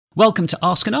Welcome to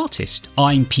Ask an Artist.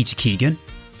 I'm Peter Keegan.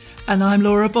 And I'm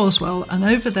Laura Boswell, and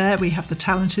over there we have the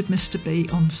talented Mr. B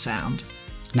on sound.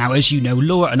 Now, as you know,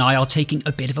 Laura and I are taking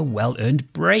a bit of a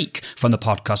well-earned break from the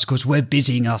podcast because we're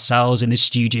busying ourselves in the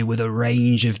studio with a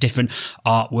range of different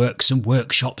artworks and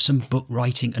workshops and book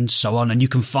writing and so on. And you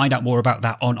can find out more about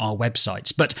that on our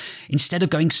websites. But instead of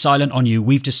going silent on you,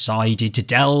 we've decided to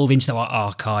delve into our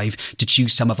archive to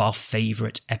choose some of our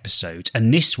favourite episodes.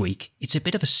 And this week, it's a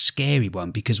bit of a scary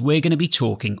one because we're going to be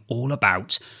talking all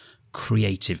about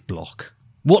creative block.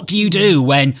 What do you do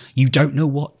when you don't know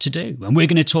what to do? And we're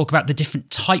going to talk about the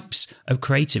different types of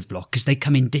creative block because they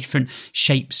come in different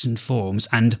shapes and forms,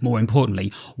 and more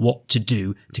importantly, what to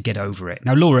do to get over it.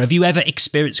 Now, Laura, have you ever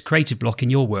experienced creative block in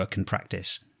your work and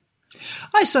practice?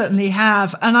 I certainly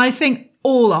have, and I think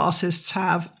all artists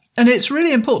have. And it's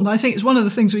really important. I think it's one of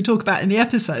the things we talk about in the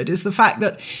episode is the fact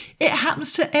that it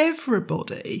happens to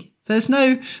everybody. There's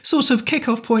no sort of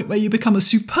kick-off point where you become a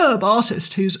superb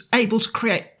artist who's able to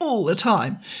create all the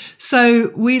time.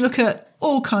 So we look at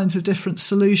all kinds of different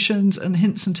solutions and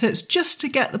hints and tips just to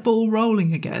get the ball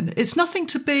rolling again. It's nothing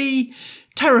to be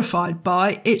terrified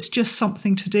by. It's just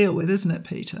something to deal with, isn't it,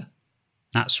 Peter?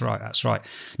 That's right.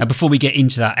 Now, before we get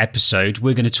into that episode,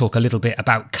 we're going to talk a little bit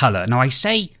about colour. Now, I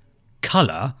say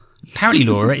colour. Apparently,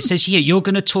 Laura, it says here you're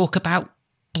going to talk about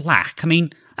black. I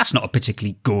mean, that's not a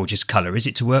particularly gorgeous colour, is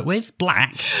it, to work with?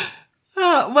 Black?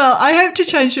 Well, I hope to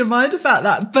change your mind about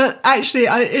that. But actually,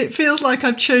 it feels like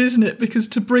I've chosen it because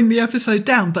to bring the episode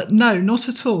down. But no, not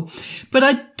at all. But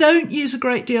I don't use a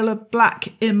great deal of black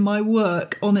in my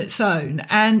work on its own.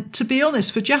 And to be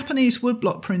honest, for Japanese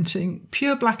woodblock printing,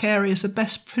 pure black areas are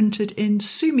best printed in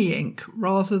sumi ink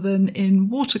rather than in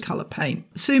watercolour paint.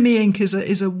 Sumi ink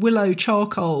is a willow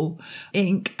charcoal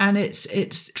ink, and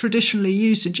it's traditionally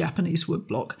used in Japanese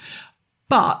woodblock.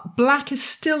 But black is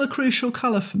still a crucial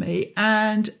colour for me,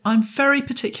 and I'm very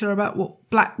particular about what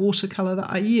black watercolour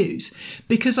that I use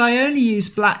because I only use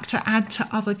black to add to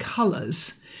other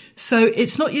colours. So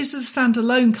it's not used as a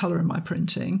standalone colour in my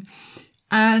printing,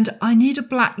 and I need a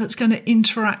black that's going to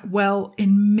interact well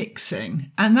in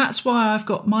mixing. And that's why I've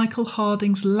got Michael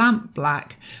Harding's lamp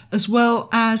black as well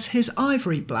as his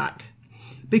ivory black,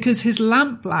 because his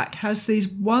lamp black has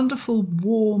these wonderful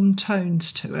warm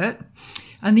tones to it,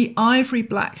 and the ivory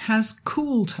black has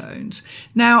cool tones.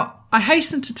 Now, I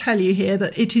hasten to tell you here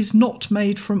that it is not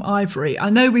made from ivory. I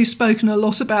know we've spoken a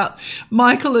lot about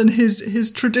Michael and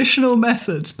his traditional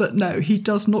methods, but no, he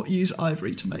does not use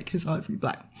ivory to make his ivory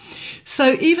black.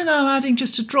 So even though I'm adding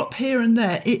just a drop here and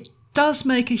there, it does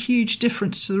make a huge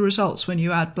difference to the results when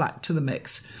you add black to the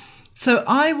mix. So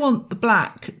I want the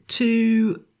black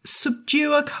to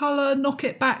subdue a colour, knock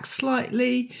it back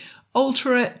slightly,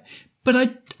 alter it, but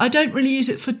I don't really use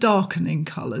it for darkening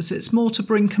colours. It's more to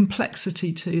bring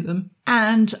complexity to them.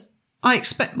 And I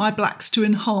expect my blacks to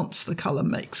enhance the colour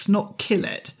mix, not kill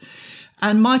it.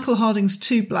 And Michael Harding's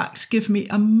two blacks give me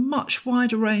a much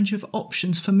wider range of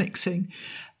options for mixing.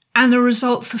 And the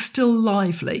results are still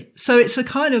lively. So it's a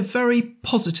kind of very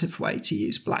positive way to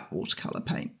use black watercolour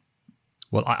paint.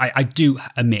 Well, I do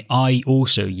admit I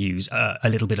also use a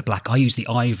little bit of black. I use the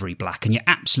ivory black, and you're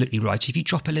absolutely right. If you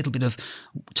drop a little bit of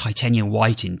titanium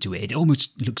white into it, it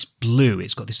almost looks blue.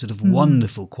 It's got this sort of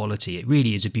wonderful quality. It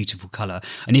really is a beautiful colour.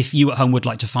 And if you at home would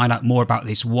like to find out more about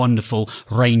this wonderful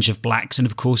range of blacks and,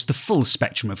 of course, the full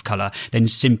spectrum of colour, then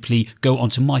simply go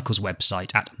onto Michael's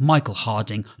website at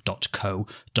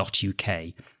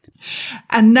michaelharding.co.uk.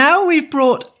 And now we've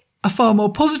brought a far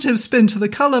more positive spin to the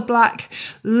colour black.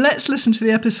 Let's listen to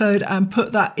the episode and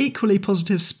put that equally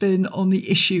positive spin on the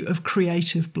issue of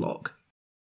creative block.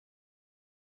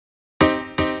 Hi,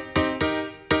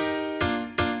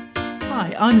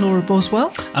 I'm Laura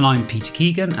Boswell. And I'm Peter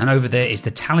Keegan, and over there is the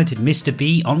talented Mr.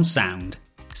 B on sound.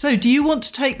 So do you want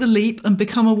to take the leap and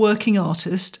become a working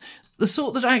artist? The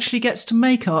sort that actually gets to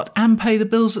make art and pay the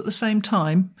bills at the same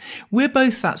time? We're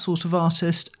both that sort of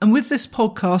artist, and with this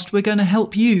podcast, we're going to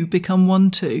help you become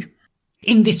one too.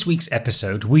 In this week's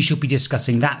episode, we shall be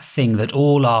discussing that thing that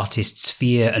all artists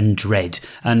fear and dread,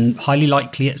 and highly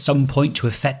likely at some point to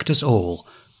affect us all.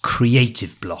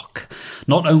 Creative block.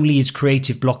 Not only is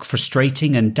creative block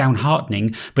frustrating and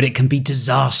downheartening, but it can be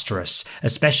disastrous,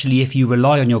 especially if you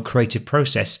rely on your creative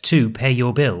process to pay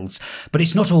your bills. But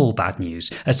it's not all bad news,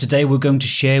 as today we're going to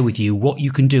share with you what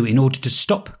you can do in order to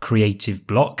stop creative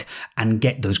block and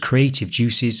get those creative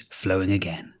juices flowing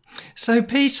again. So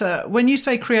Peter, when you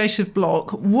say creative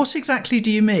block, what exactly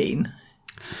do you mean?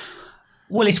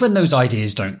 Well, it's when those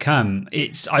ideas don't come.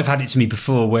 I've had it to me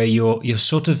before where you're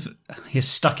stuck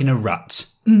in a rut.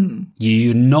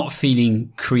 You're not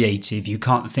feeling creative. You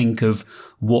can't think of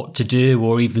what to do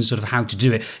or even sort of how to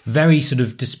do it. Very sort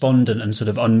of despondent and sort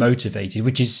of unmotivated,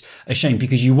 which is a shame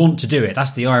because you want to do it.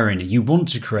 That's the irony. You want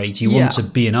to create, you want to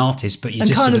be an artist, but you're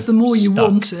just kind sort of the more you stuck.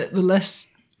 want it, the less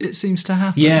it seems to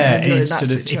happen. Yeah, when you're and it's in that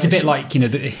sort of, it's a bit like,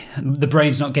 the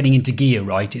brain's not getting into gear,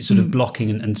 right? It's sort of blocking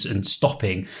and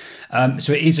stopping.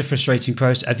 So it is a frustrating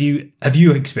process. Have you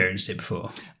experienced it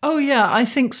before? Oh yeah, I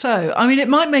think so. I mean, it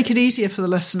might make it easier for the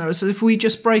listeners if we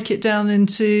just break it down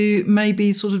into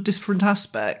maybe sort of different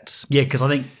aspects. Yeah, because I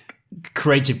think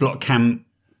creative block can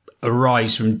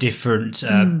arise from different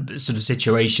sort of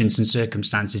situations and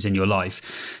circumstances in your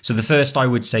life. So the first I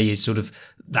would say is sort of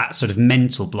that sort of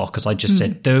mental block, as I just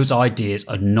said. Those ideas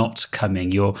are not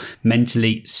coming. You're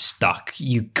mentally stuck.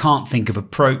 You can't think of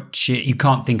approach. You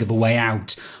can't think of a way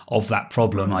out of that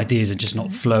problem. Ideas are just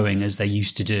not flowing as they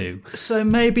used to do. So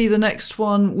maybe the next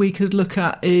one we could look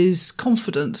at is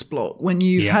confidence block, when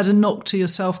you've had a knock to your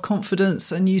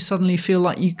self-confidence and you suddenly feel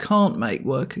like you can't make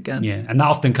work again. Yeah, and that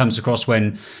often comes across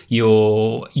when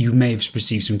you may have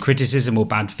received some criticism or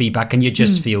bad feedback and you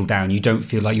just feel down. You don't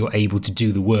feel like you're able to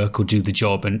do the work or do the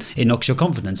job, and it knocks your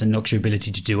confidence and knocks your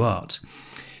ability to do art.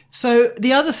 So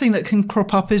the other thing that can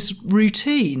crop up is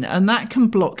routine, and that can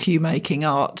block you making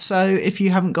art. So if you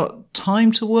haven't got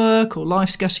time to work or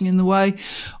life's getting in the way,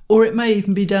 or it may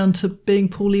even be down to being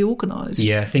poorly organised.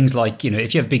 Yeah, things like,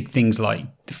 if you have big things like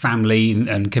family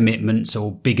and commitments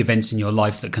or big events in your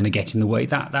life that kind of get in the way,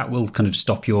 that will kind of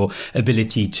stop your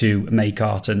ability to make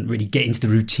art and really get into the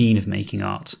routine of making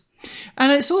art.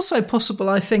 And it's also possible,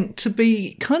 I think, to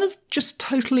be kind of just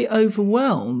totally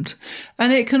overwhelmed.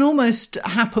 And it can almost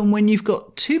happen when you've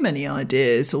got too many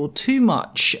ideas or too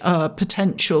much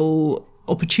potential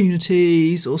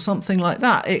opportunities or something like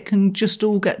that. It can just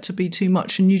all get to be too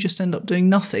much and you just end up doing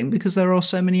nothing because there are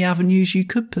so many avenues you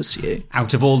could pursue.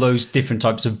 Out of all those different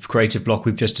types of creative block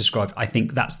we've just described, I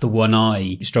think that's the one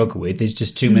I struggle with. There's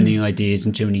just too many ideas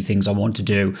and too many things I want to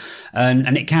do. And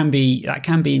that can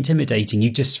be intimidating. You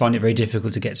just find it very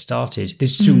difficult to get started.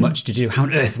 There's so much to do. How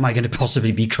on earth am I going to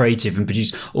possibly be creative and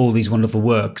produce all these wonderful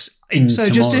works in tomorrow?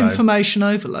 Just information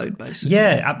overload, basically.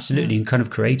 Yeah, absolutely. And kind of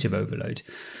creative overload.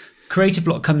 Creative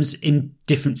block comes in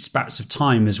different spats of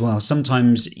time as well.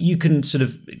 Sometimes you can sort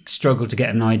of struggle to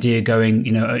get an idea going,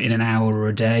 in an hour or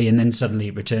a day, and then suddenly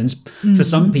it returns. For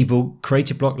some people,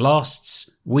 creative block lasts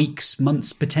weeks,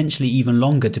 months, potentially even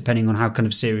longer, depending on how kind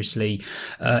of seriously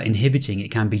inhibiting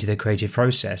it can be to their creative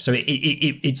process. So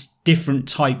it's different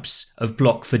types of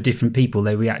block for different people.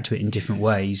 They react to it in different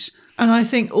ways. And I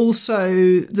think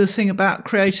also the thing about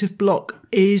creative block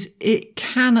is it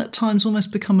can at times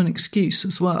almost become an excuse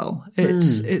as well.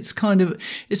 It's kind of,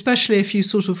 especially if you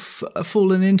sort of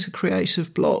fallen into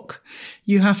creative block,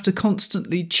 you have to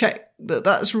constantly check that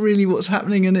that's really what's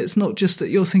happening, and it's not just that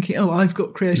you're thinking, oh, I've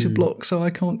got creative block, so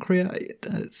I can't create.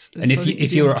 And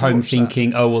if you're at home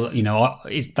thinking, oh, well,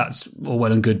 that's all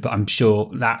well and good, but I'm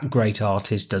sure that great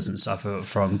artist doesn't suffer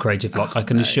from creative block. I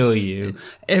can assure you,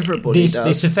 everybody does.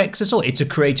 This affects us all. It's a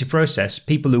creative process.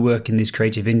 People who work in this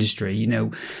creative industry,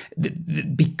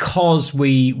 because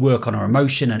we work on our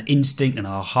emotion and instinct and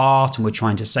our heart, and we're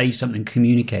trying to say something,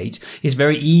 communicate, it's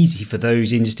very easy for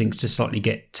those instincts to slightly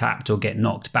get tapped or get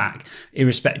knocked back.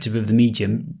 Irrespective of the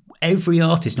medium, every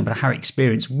artist, no matter how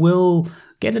experienced, will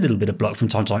get a little bit of block from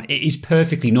time to time. It is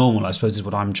perfectly normal, I suppose, is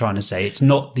what I'm trying to say. It's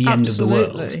not the end of the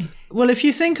world. Well, if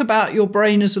you think about your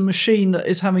brain as a machine that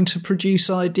is having to produce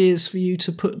ideas for you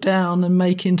to put down and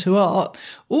make into art,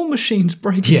 all machines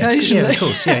break occasionally. Yeah, of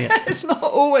course. Yeah. It's not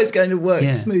always going to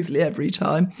work smoothly every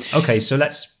time. Okay, so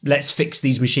let's fix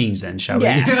these machines then, shall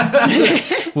we?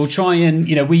 We'll try and,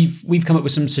 we've come up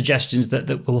with some suggestions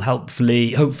that will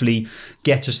hopefully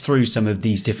get us through some of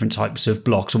these different types of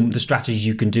blocks and the strategies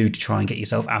you can do to try and get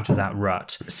yourself out of that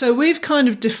rut. So we've kind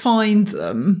of defined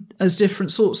them as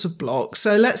different sorts of blocks.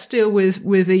 So let's deal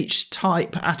with each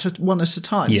type one at a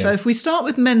time. Yeah. So if we start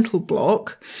with mental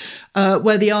block,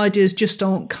 where the ideas just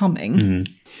aren't coming,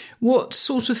 what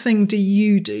sort of thing do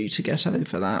you do to get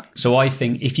over that? So I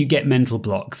think if you get mental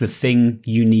block, the thing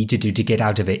you need to do to get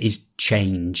out of it is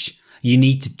change. You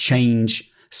need to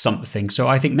change something. So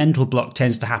I think mental block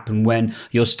tends to happen when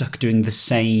you're stuck doing the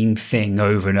same thing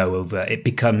over and over. It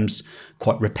becomes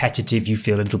quite repetitive. You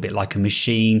feel a little bit like a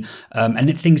machine,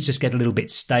 and things just get a little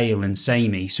bit stale and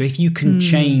samey. So if you can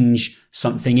change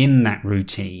something in that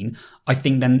routine, I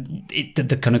think then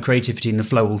the kind of creativity and the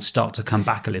flow will start to come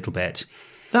back a little bit.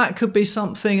 That could be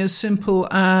something as simple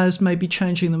as maybe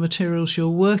changing the materials you're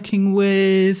working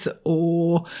with,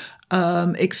 or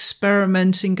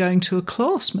experimenting going to a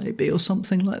class maybe or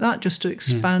something like that, just to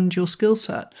expand your skill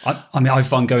set. I mean, I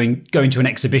find going to an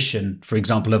exhibition, for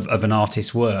example, of an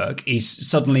artist's work is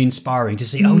suddenly inspiring to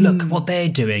see, oh, look what they're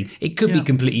doing. It could be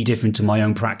completely different to my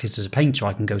own practice as a painter.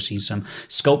 I can go see some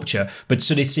sculpture, but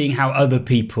sort of seeing how other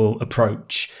people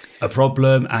approach a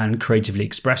problem and creatively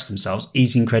express themselves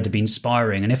is incredibly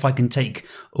inspiring. And if I can take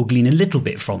or glean a little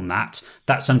bit from that,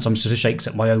 that sometimes sort of shakes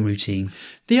up my own routine.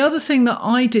 The other thing that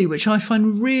I do, which I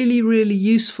find really, really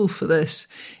useful for this,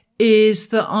 is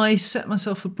that I set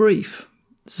myself a brief.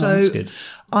 So that's good.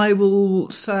 I will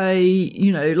say,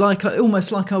 you know,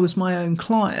 almost like I was my own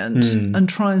client and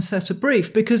try and set a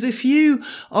brief. Because if you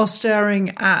are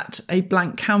staring at a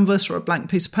blank canvas or a blank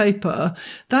piece of paper,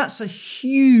 that's a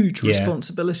huge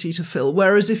responsibility to fill.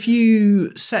 Whereas if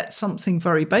you set something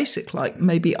very basic, like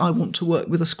maybe I want to work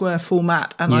with a square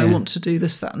format and I want to do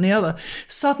this, that and the other,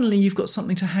 suddenly you've got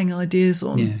something to hang ideas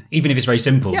on. Yeah. Even if it's very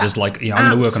simple, just like, I'm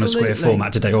going to work on a square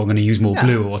format today, or I'm going to use more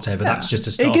glue or whatever. That's just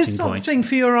a starting point. It gives something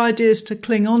for your ideas to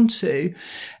cling onto,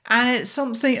 and it's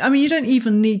something, I mean, you don't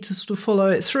even need to sort of follow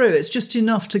it through. It's just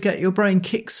enough to get your brain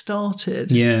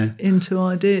kick-started into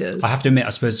ideas. I have to admit, I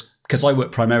suppose, because I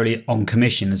work primarily on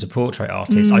commission as a portrait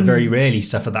artist, I very rarely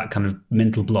suffer that kind of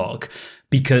mental block,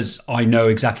 because I know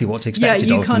exactly what's expected of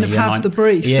me. Yeah, you kind of have the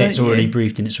brief, yeah, it's already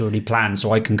briefed and it's already planned,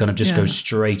 so I can kind of just go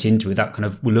straight into it without kind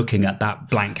of looking at that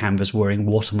blank canvas worrying,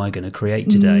 what am I going to create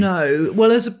today? No. Well,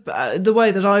 the way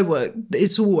that I work,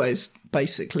 it's always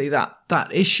basically that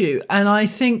issue. And I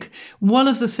think one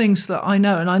of the things that I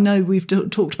know, and I know we've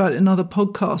talked about it in other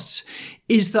podcasts,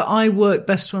 is that I work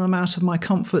best when I'm out of my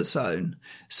comfort zone.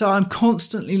 So I'm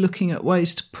constantly looking at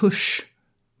ways to push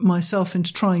myself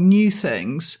into trying new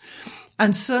things.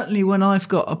 And certainly when I've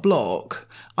got a block,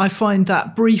 I find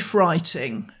that brief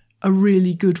writing a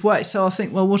really good way. So I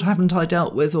think, well, what haven't I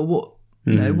dealt with, or what,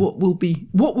 you know, what will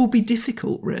be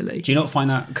difficult, really? Do you not find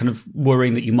that kind of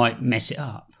worrying that you might mess it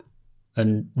up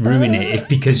and ruin it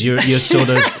because you're sort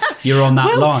of, you're on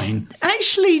that line?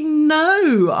 Actually,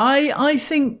 no. I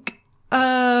think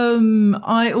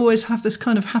I always have this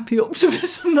kind of happy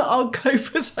optimism that I'll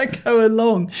cope as I go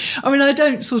along. I mean, I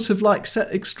don't sort of like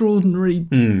set extraordinary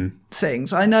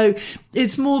things. I know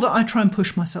it's more that I try and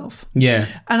push myself. Yeah.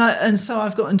 And so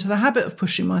I've got into the habit of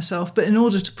pushing myself. But in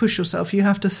order to push yourself, you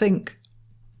have to think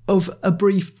of a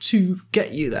brief to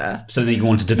get you there. Something you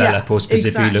want to develop or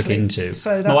specifically look into.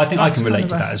 So I think I can relate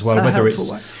to that as well.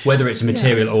 Whether it's a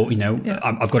material or, you know,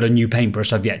 I've got a new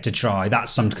paintbrush I've yet to try. That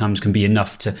sometimes can be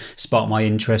enough to spark my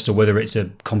interest, or whether it's a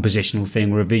compositional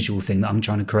thing or a visual thing that I'm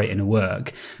trying to create in a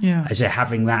work. Yeah. As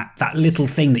having that little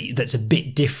thing that's a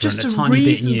bit different, just a tiny bit new.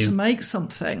 Just a reason to make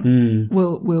something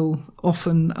will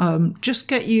often just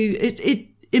get you. It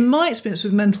in my experience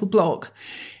with mental block,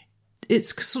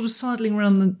 it's sort of sidling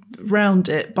around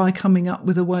it by coming up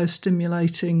with a way of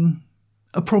stimulating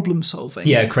a problem solving.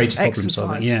 Yeah, creative problem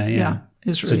solving. Yeah.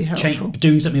 It's really helpful.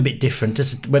 Doing something a bit different,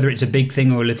 whether it's a big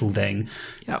thing or a little thing,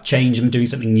 change and doing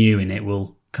something new in it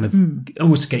will kind of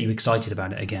almost get you excited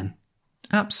about it again.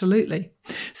 Absolutely.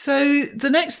 So the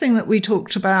next thing that we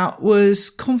talked about was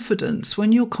confidence,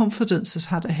 when your confidence has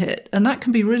had a hit, and that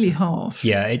can be really harsh.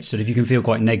 Yeah, it's sort of, you can feel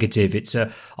quite negative. It's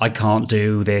I can't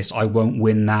do this, I won't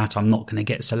win that, I'm not going to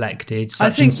get selected,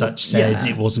 and such said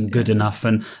it wasn't good enough,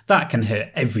 and that can hurt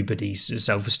everybody's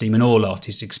self-esteem, and all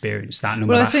artists experience that, no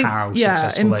matter how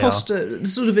successful they are.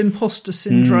 Sort of imposter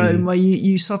syndrome, where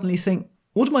you suddenly think,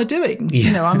 what am I doing? Yeah.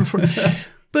 You know, I'm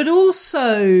but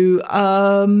also,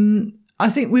 I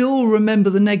think we all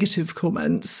remember the negative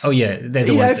comments. Oh, yeah, they're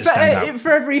the ones that stand out. For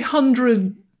every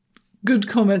 100 good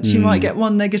comments, you might get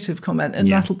one negative comment,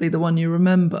 and that'll be the one you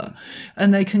remember.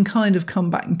 And they can kind of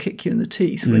come back and kick you in the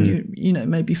teeth when you know,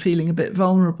 maybe feeling a bit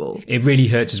vulnerable. It really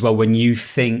hurts as well when you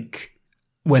think,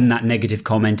 when that negative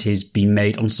comment is being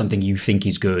made on something you think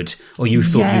is good, or you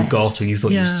thought you got, or you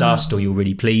thought you sussed, or you're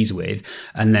really pleased with,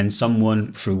 and then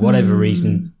someone, through whatever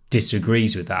reason,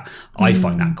 disagrees with that. I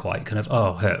find that quite kind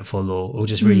of hurtful, or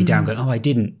just really down, going, I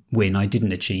didn't win, I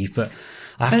didn't achieve. But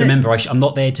I have to remember, I'm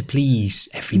not there to please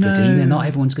everybody. No. Not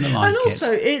everyone's going to like it. And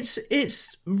also,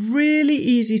 it's really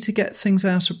easy to get things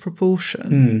out of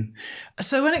proportion.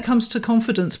 So when it comes to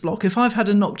confidence block, if I've had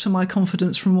a knock to my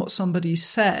confidence from what somebody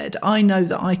said, I know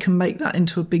that I can make that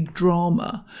into a big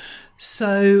drama.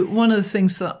 So one of the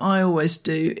things that I always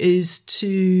do is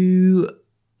to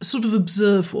sort of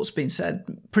observe what's been said,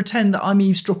 pretend that I'm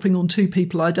eavesdropping on two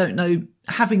people I don't know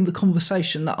having the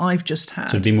conversation that I've just had.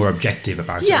 So be more objective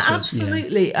about it. Yeah,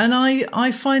 absolutely. Yeah. And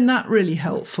I find that really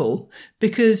helpful,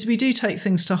 because we do take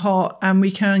things to heart and we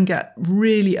can get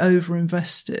really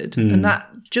over-invested. And that,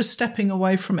 just stepping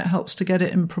away from it helps to get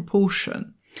it in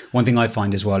proportion. One thing I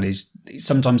find as well is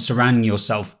sometimes surrounding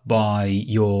yourself by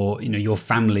your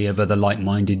family of other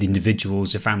like-minded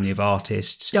individuals, a family of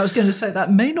artists. Yeah, I was going to say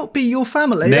that may not be your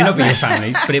family. May not be your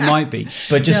family, but it might be.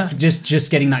 But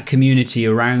just getting that community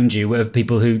around you of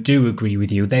people who do agree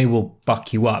with you, they will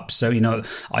buck you up. So,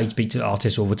 I speak to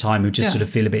artists all the time who just sort of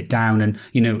feel a bit down, and,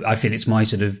 I feel it's my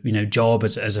sort of, job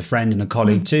as a friend and a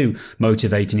colleague to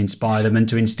motivate and inspire them and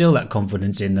to instill that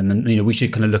confidence in them. And, we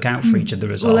should kind of look out for each other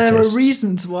as artists. There are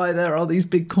reasons why there are these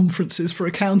big conferences for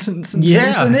accountants and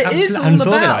things, and it is all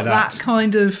about that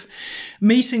kind of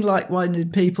meeting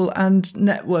like-minded people and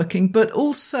networking, but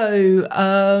also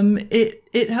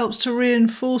it helps to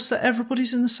reinforce that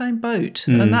everybody's in the same boat,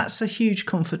 and that's a huge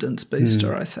confidence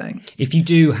booster, I think. If you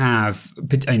do have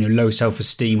low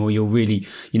self-esteem, or you're really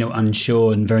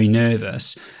unsure and very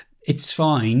nervous, it's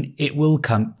fine. It will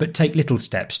come, but take little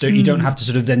steps. You don't have to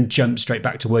sort of then jump straight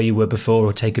back to where you were before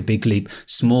or take a big leap.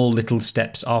 Small little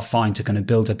steps are fine to kind of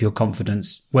build up your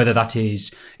confidence, whether that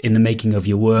is in the making of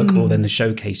your work or then the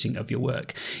showcasing of your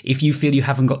work. If you feel you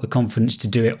haven't got the confidence to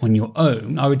do it on your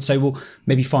own, I would say, well,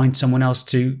 maybe find someone else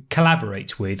to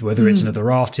collaborate with, whether it's another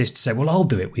artist to say, well, I'll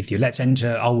do it with you. Let's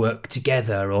enter our work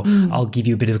together, or I'll give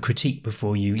you a bit of a critique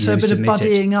before you so a bit submit of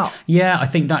buddying up. Yeah, I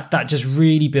think that just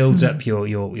really builds up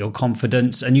your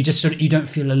confidence, and you just you don't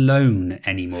feel alone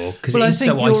anymore, because it is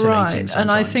so isolating sometimes. And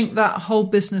I think that whole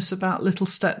business about little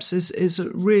steps is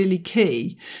really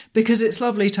key, because it's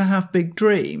lovely to have big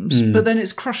dreams, but then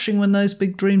it's crushing when those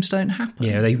big dreams don't happen.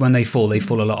 Yeah, when they fall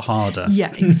a lot harder.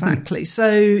 Yeah, exactly.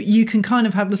 So you can kind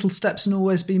of have little steps and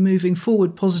always be moving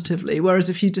forward positively, whereas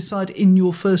if you decide in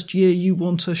your first year you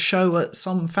want a show at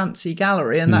some fancy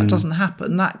gallery and that doesn't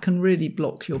happen, that can really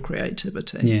block your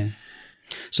creativity. Yeah.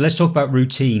 So let's talk about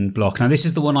routine block. Now, this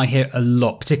is the one I hear a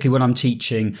lot, particularly when I'm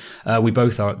teaching. We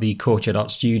both are at the Courtyard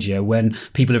Art Studio, when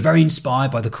people are very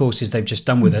inspired by the courses they've just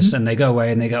done with us, and they go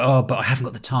away and they go, oh, but I haven't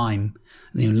got the time.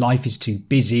 Life is too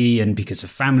busy, and because of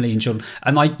family and children.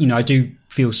 And I do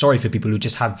feel sorry for people who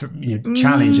just have,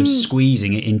 challenge of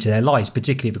squeezing it into their lives,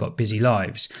 particularly if they've got busy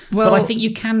lives. Well, but I think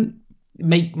you can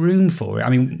make room for it.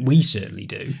 I mean, we certainly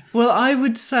do. Well, I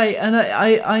would say, and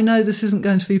I know this isn't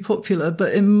going to be popular,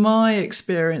 but in my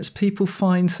experience, people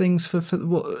find things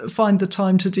find the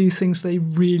time to do things they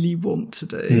really want to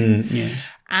do. Yeah.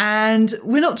 And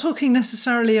we're not talking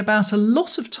necessarily about a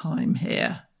lot of time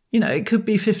here. It could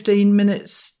be 15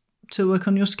 minutes to work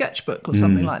on your sketchbook or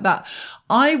something like that.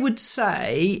 I would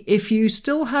say if you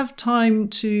still have time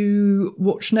to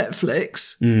watch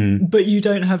Netflix, but you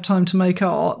don't have time to make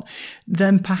art,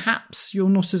 then perhaps you're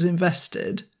not as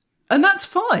invested. And that's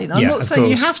fine. I'm not saying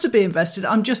you have to be invested.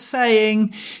 I'm just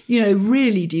saying,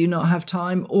 really, do you not have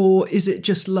time, or is it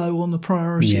just low on the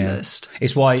priority list?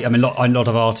 It's why, a lot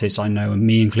of artists I know, and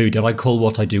me included, I call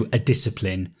what I do a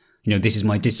discipline. This is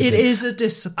my discipline. It is a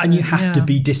discipline. And you have to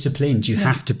be disciplined. You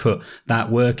have to put that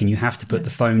work, and you have to put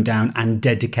the phone down and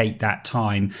dedicate that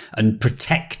time and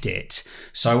protect it.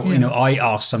 So, I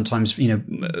ask sometimes,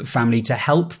 family to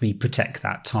help me protect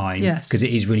that time, because it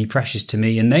is really precious to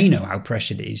me, and they know how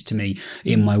precious it is to me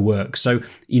in my work. So,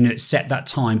 set that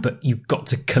time, but you've got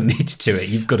to commit to it.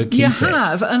 You've got to keep it. You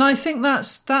have. And I think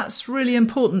that's really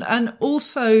important. And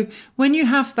also, when you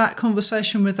have that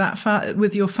conversation with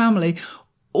with your family,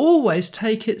 always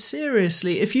take it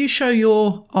seriously. If you show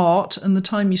your art and the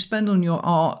time you spend on your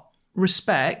art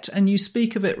respect, and you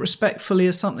speak of it respectfully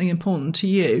as something important to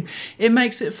you, it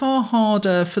makes it far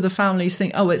harder for the family to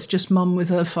think, oh, it's just mum with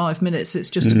her 5 minutes, it's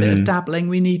just a bit of dabbling,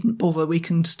 we needn't bother, we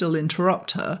can still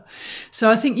interrupt her. So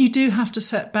I think you do have to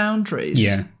set boundaries.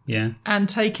 Yeah. And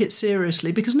take it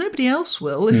seriously, because nobody else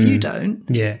will if you don't.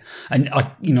 Yeah. And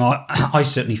I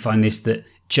certainly find this, that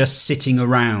just sitting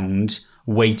around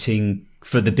waiting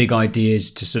for the big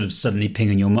ideas to sort of suddenly ping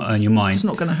on your mind. It's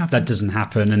not going to happen. That doesn't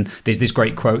happen. And there's this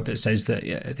great quote that says that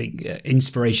I think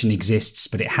inspiration exists,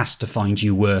 but it has to find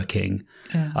you working.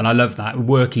 Yeah. And I love that.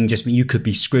 Working just means you could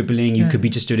be scribbling, you could be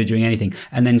just doing anything.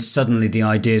 And then suddenly the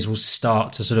ideas will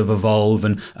start to sort of evolve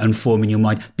and form in your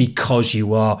mind, because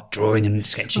you are drawing and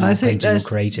sketching or painting or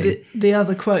creating. The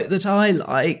other quote that I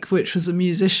like, which was a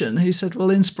musician who said,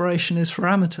 well, inspiration is for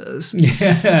amateurs.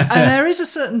 Yeah. And there is a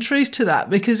certain truth to that,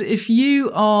 because if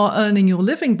you are earning your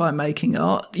living by making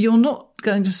art, you're not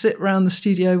going to sit around the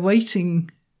studio waiting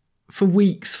for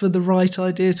weeks for the right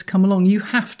idea to come along. You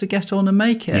have to get on and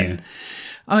make it. Yeah.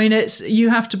 I mean, you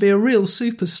have to be a real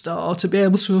superstar to be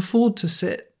able to afford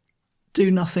to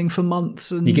do nothing for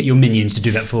months. And you get your minions to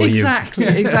do that for you.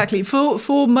 Exactly.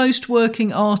 For most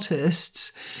working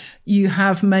artists, You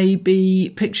have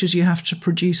maybe pictures you have to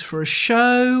produce for a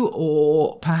show,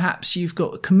 or perhaps you've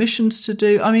got commissions to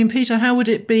do. I mean, Peter, how would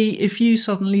it be if you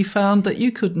suddenly found that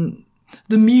you couldn't,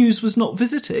 the muse was not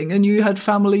visiting and you had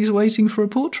families waiting for a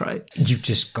portrait? You've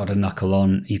just got to knuckle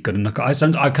on. You've got to knuckle.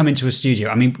 I come into a studio.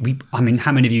 I mean,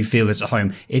 how many of you feel this at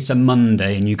home? It's a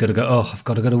Monday and you've got to go, oh, I've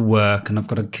got to go to work and I've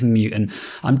got to commute and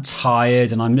I'm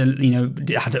tired and I'm,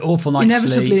 had an awful night's sleep.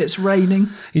 Inevitably it's raining.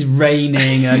 It's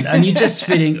raining and you're just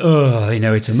feeling,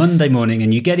 it's a Monday morning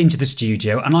and you get into the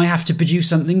studio and I have to produce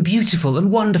something beautiful and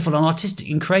wonderful and artistic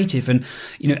and creative. And,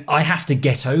 I have to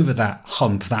get over that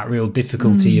hump, that real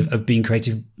difficulty of being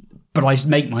creative, but I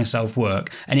make myself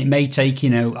work and it may take,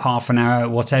 half an hour,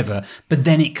 whatever, but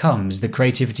then it comes, the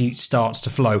creativity starts to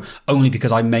flow only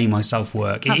because I made myself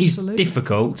work. It Absolutely. is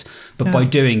difficult, but by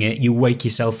doing it, you wake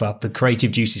yourself up, the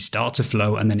creative juices start to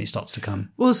flow and then it starts to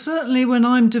come. Well, certainly when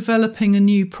I'm developing a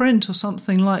new print or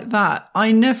something like that,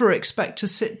 I never expect to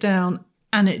sit down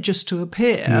and it just to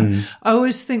appear. I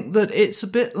always think that it's a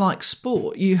bit like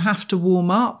sport. You have to warm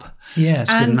up. Yeah,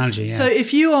 it's a good analogy. Yeah. So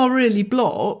if you are really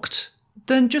blocked,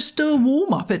 then just do a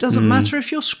warm up. It doesn't matter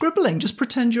if you're scribbling. Just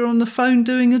pretend you're on the phone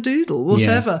doing a doodle,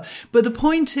 whatever. Yeah. But the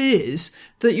point is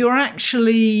that you're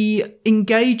actually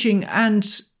engaging and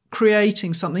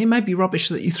creating something. It may be rubbish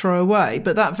that you throw away,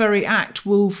 but that very act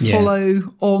will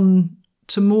follow on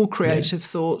to more creative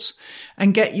thoughts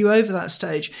and get you over that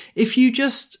stage. If you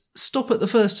just stop at the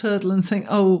first hurdle and think,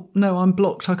 oh, no, I'm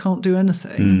blocked, I can't do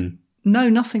anything. No,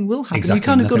 nothing will happen. Exactly, you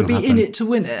kind of got to be happen. In it to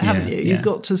win it, haven't you? Yeah. You've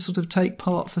got to sort of take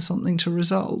part for something to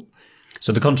result.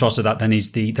 So the contrast of that then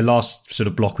is the last sort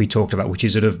of block we talked about, which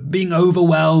is sort of being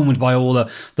overwhelmed by all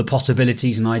the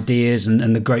possibilities and ideas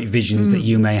and the great visions that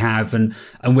you may have. And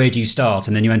where do you start?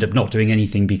 And then you end up not doing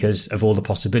anything because of all the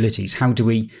possibilities. How do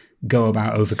we go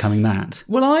about overcoming that?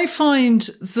 Well, I find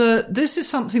that this is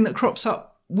something that crops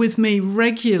up with me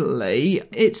regularly.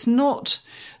 It's not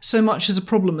so much as a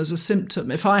problem as a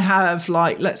symptom. If I have,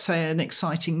 like, let's say an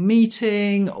exciting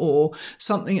meeting or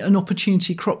something, an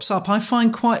opportunity crops up, I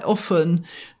find quite often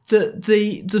that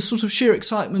the sort of sheer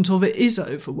excitement of it is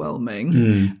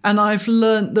overwhelming. And I've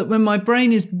learned that when my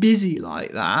brain is busy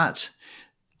like that,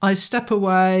 I step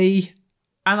away.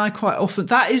 And I quite often,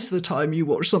 that is the time you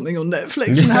watch something on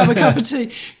Netflix and have a cup of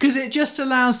tea, because it just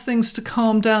allows things to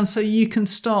calm down so you can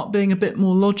start being a bit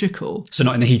more logical. So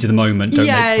not in the heat of the moment, don't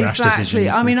make rash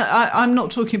decisions. I mean, I'm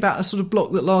not talking about a sort of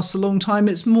block that lasts a long time.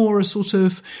 It's more a sort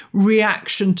of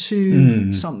reaction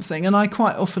to something. And I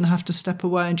quite often have to step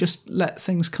away and just let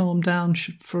things calm down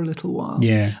for a little while.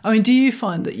 Yeah. I mean, do you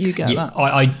find that you get that?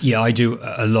 I do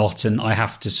a lot, and I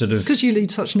have to sort of... Because you lead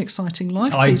such an exciting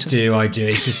life, Peter. I do.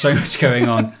 It's just so much going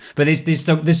on. But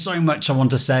there's so much I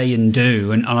want to say and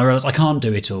do, and I realise I can't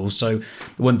do it all. So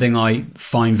one thing I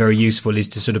find very useful is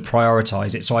to sort of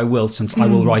prioritise it. So I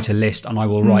will write a list and I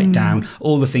will write down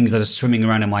all the things that are swimming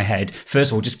around in my head.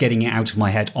 First of all, just getting it out of my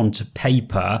head onto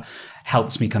paper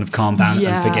helps me kind of calm down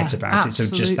and forget about it.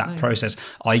 So just that process.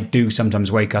 I do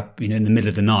sometimes wake up, in the middle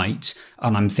of the night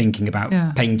and I'm thinking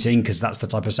about painting, because that's the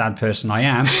type of sad person I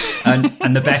am.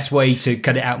 And the best way to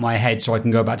cut it out of my head so I can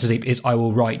go back to sleep is I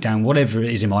will write down whatever it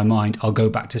is in my mind. I'll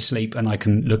go back to sleep and I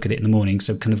can look at it in the morning.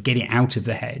 So kind of get it out of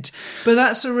the head. But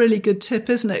that's a really good tip,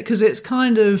 isn't it? Because it's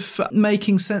kind of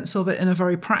making sense of it in a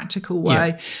very practical way.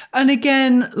 Yeah. And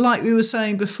again, like we were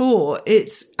saying before,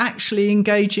 it's actually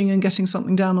engaging and getting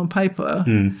something down on paper.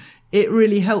 It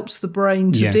really helps the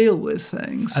brain to deal with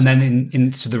things. And then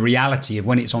into the reality of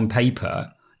when it's on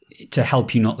paper, to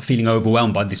help you not feeling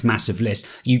overwhelmed by this massive list,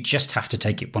 you just have to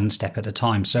take it one step at a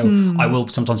time. So I will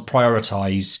sometimes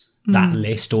prioritize that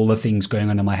list, all the things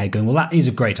going on in my head, going, well, that is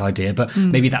a great idea, but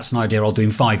maybe that's an idea I'll do in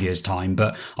 5 years' time,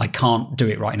 but I can't do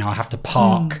it right now. I have to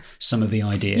park some of the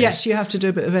ideas. Yes, you have to do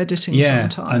a bit of editing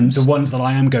sometimes. And the ones that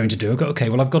I am going to do, I go, okay,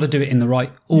 well, I've got to do it in the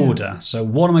right order. So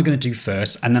what am I going to do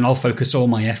first? And then I'll focus all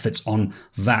my efforts on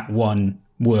that one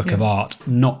work of art,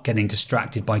 not getting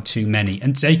distracted by too many,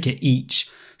 and take it each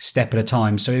step at a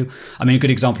time. So, I mean, a good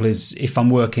example is if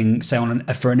I'm working, say,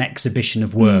 for an exhibition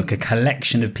of work, a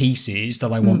collection of pieces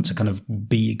that I want to kind of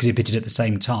be exhibited at the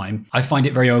same time, I find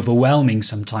it very overwhelming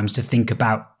sometimes to think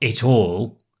about it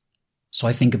all. So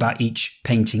I think about each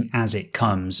painting as it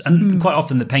comes. And quite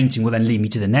often the painting will then lead me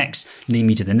to the next, lead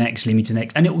me to the next, lead me to the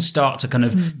next. And it will start to kind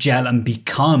of gel and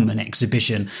become an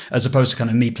exhibition, as opposed to kind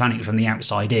of me planning it from the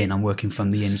outside in. I'm working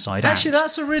from the inside out. Actually,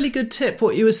 that's a really good tip,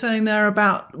 what you were saying there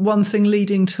about one thing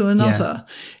leading to another.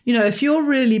 Yeah. If you're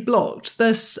really blocked,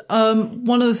 there's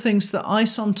one of the things that I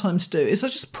sometimes do is I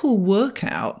just pull work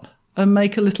out. and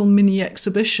make a little mini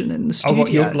exhibition in the studio.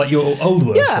 Oh, what, your old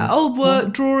work? Yeah, old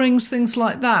work, drawings, things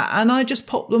like that. And I just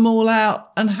pop them all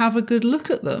out and have a good look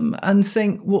at them and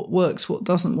think what works, what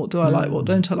doesn't, what do I like, what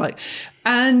don't I like.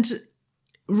 And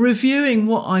reviewing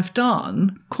what I've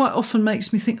done quite often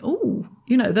makes me think, oh,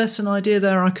 there's an idea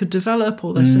there I could develop,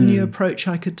 or there's a new approach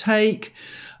I could take,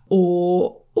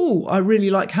 or oh, I really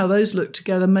like how those look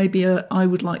together. Maybe I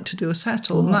would like to do a set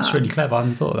on that. That's really clever. I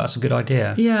hadn't thought that's a good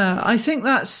idea. Yeah, I think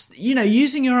that's,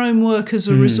 using your own work as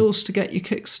a resource to get you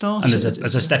kick-started. And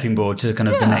as a stepping board to kind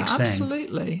of the next thing.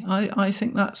 Absolutely. I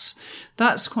think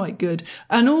that's quite good.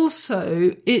 And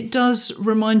also, it does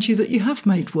remind you that you have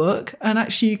made work and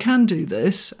actually you can do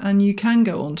this and you can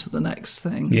go on to the next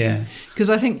thing. Yeah. Because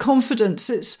I think confidence,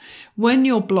 it's when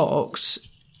you're blocked,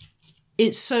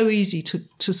 it's so easy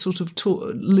to sort of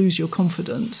lose your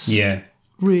confidence. Yeah.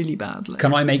 Really badly.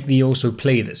 Can I make the also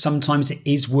plea that sometimes it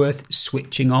is worth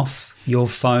switching off your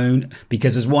phone?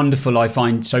 Because as wonderful I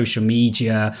find social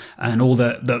media and all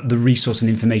the resource and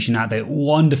information out there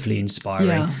wonderfully inspiring.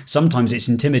 Yeah. Sometimes it's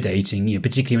intimidating,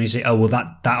 particularly when you say, oh, well,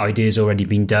 that idea's already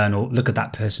been done, or look at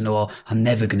that person, or I'm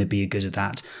never going to be good at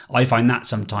that. I find that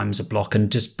sometimes a block,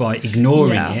 and just by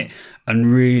ignoring it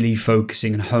and really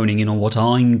focusing and honing in on what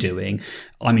I'm doing,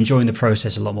 I'm enjoying the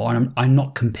process a lot more, and I'm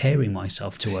not comparing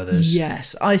myself to others.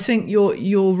 Yes, I think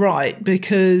you're right,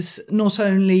 because not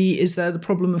only is there the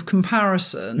problem of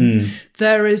comparison,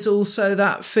 there is also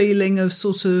that feeling of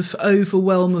sort of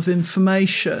overwhelm of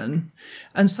information,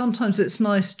 and sometimes it's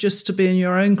nice just to be in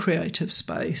your own creative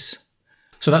space.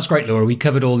 So that's great, Laura. We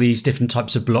covered all these different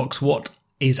types of blocks. What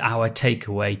is our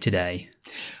takeaway today?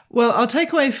 Well, our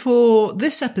takeaway for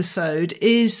this episode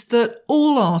is that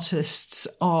all artists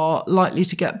are likely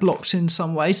to get blocked in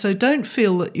some way. So don't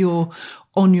feel that you're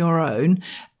on your own,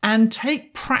 and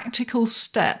take practical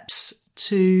steps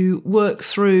to work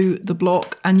through the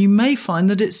block. And you may find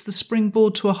that it's the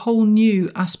springboard to a whole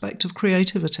new aspect of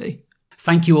creativity.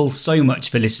 Thank you all so much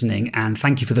for listening, and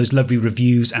thank you for those lovely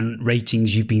reviews and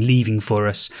ratings you've been leaving for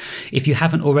us. If you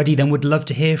haven't already, then we'd love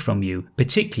to hear from you,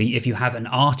 particularly if you have an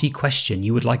arty question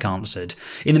you would like answered.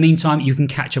 In the meantime, you can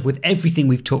catch up with everything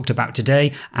we've talked about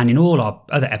today and in all our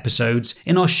other episodes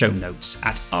in our show notes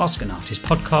at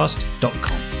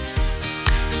askanartistpodcast.com.